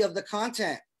quality of the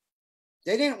content.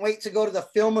 They didn't wait to go to the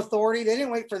film authority. They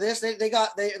didn't wait for this.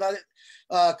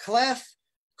 Clef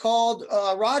called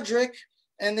Roderick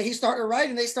and he started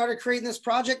writing. They started creating this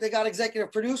project. They got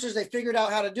executive producers. They figured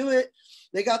out how to do it.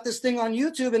 They got this thing on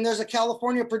YouTube and there's a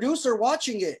California producer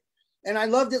watching it. And I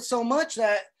loved it so much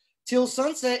that Till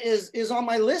Sunset is on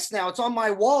my list now. It's on my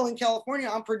wall in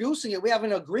California. I'm producing it. We have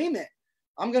an agreement.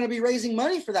 I'm going to be raising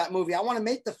money for that movie. I want to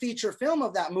make the feature film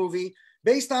of that movie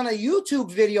based on a YouTube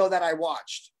video that I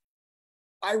watched.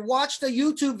 I watched a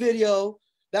YouTube video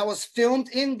that was filmed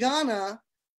in Ghana,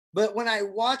 but when I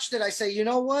watched it, I say, you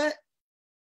know what?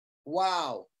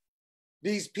 Wow.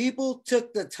 These people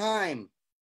took the time.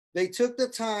 They took the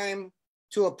time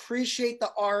to appreciate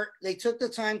the art. They took the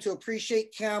time to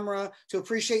appreciate camera, to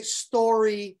appreciate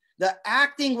story. The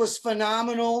acting was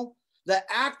phenomenal. The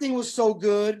acting was so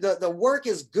good. The work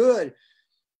is good.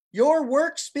 Your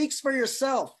work speaks for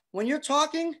yourself. When you're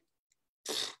talking,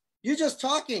 you're just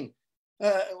talking.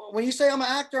 When you say I'm an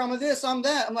actor, I'm a this, I'm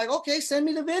that, I'm like, okay, send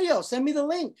me the video, send me the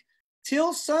link.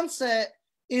 Till Sunset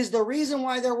is the reason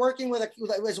why they're working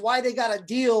is why they got a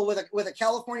deal with a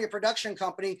California production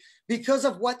company because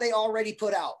of what they already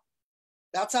put out.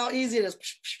 That's how easy it is.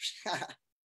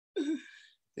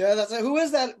 Yeah, that's it. Who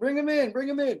is that? Bring him in, bring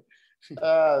him in.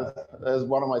 As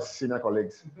one of my senior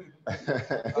colleagues.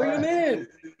 Bring him in.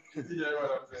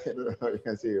 You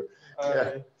can see you.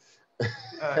 Hi.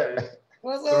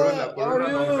 What's up? How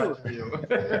are you?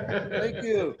 Thank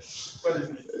you. What is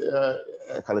he?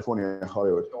 California,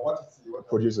 Hollywood. What is he? What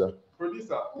Producer.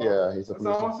 Producer? Yeah, he's a So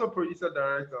producer. I'm also producer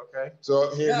director, okay?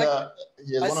 So he's I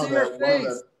one see of your the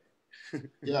face.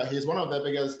 yeah, he's one of the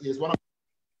biggest. He's one of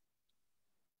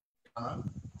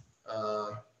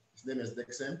his name is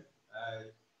Dixon.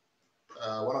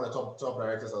 One of the top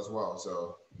directors as well.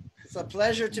 So It's a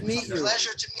pleasure to meet you.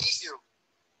 Pleasure to meet you.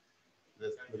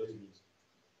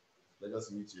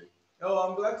 Let's meet you. Oh,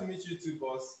 I'm glad to meet you too,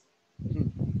 boss.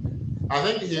 I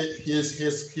think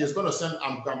he's going to send.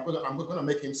 I'm going to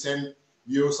make him send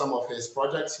you some of his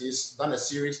projects. He's done a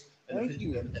series and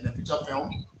a feature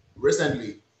film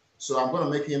recently. So I'm going to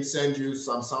make him send you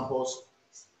some samples.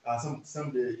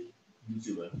 Someday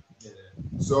YouTuber. Yeah.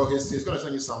 So he's going to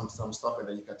send you some stuff and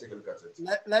then you can take a look at it.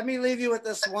 Let me leave you with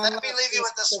this one.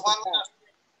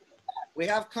 We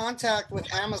have contact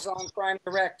with Amazon Prime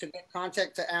Direct to get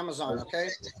contact to Amazon, okay?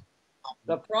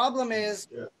 The problem is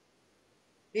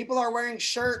people are wearing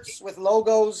shirts with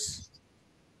logos,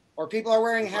 or people are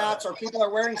wearing hats, or people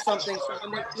are wearing something. So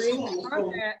when they create the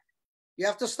content, you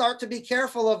have to start to be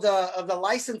careful of the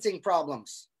licensing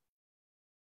problems.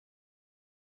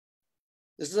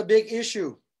 This is a big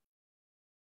issue,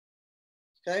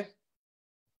 okay?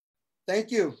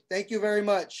 Thank you. Thank you very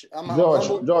much.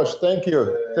 George, thank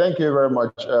you. Thank you very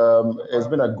much. It's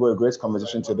been a great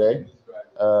conversation today.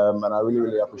 And I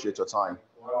really appreciate your time.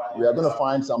 We are going to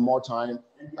find some more time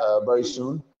very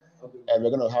soon. And we're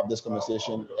going to have this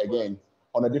conversation again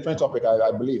on a different topic,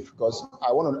 I believe, because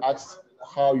I want to ask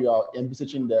how you are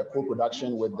envisaging the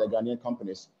co-production with the Ghanaian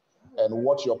companies and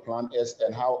what your plan is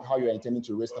and how you're intending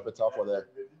to raise capital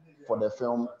for the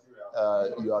film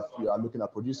you are looking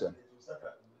at producing.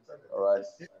 All right.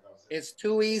 It's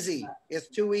too easy. It's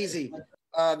too easy.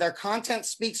 Their content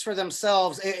speaks for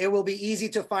themselves. It will be easy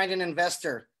to find an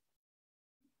investor.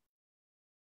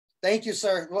 Thank you,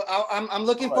 sir. Well, I'm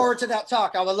looking forward to that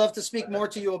talk. I would love to speak more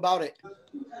to you about it.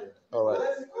 All right.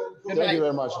 Thank you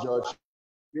very much, George.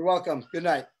 You're welcome. Good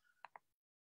night.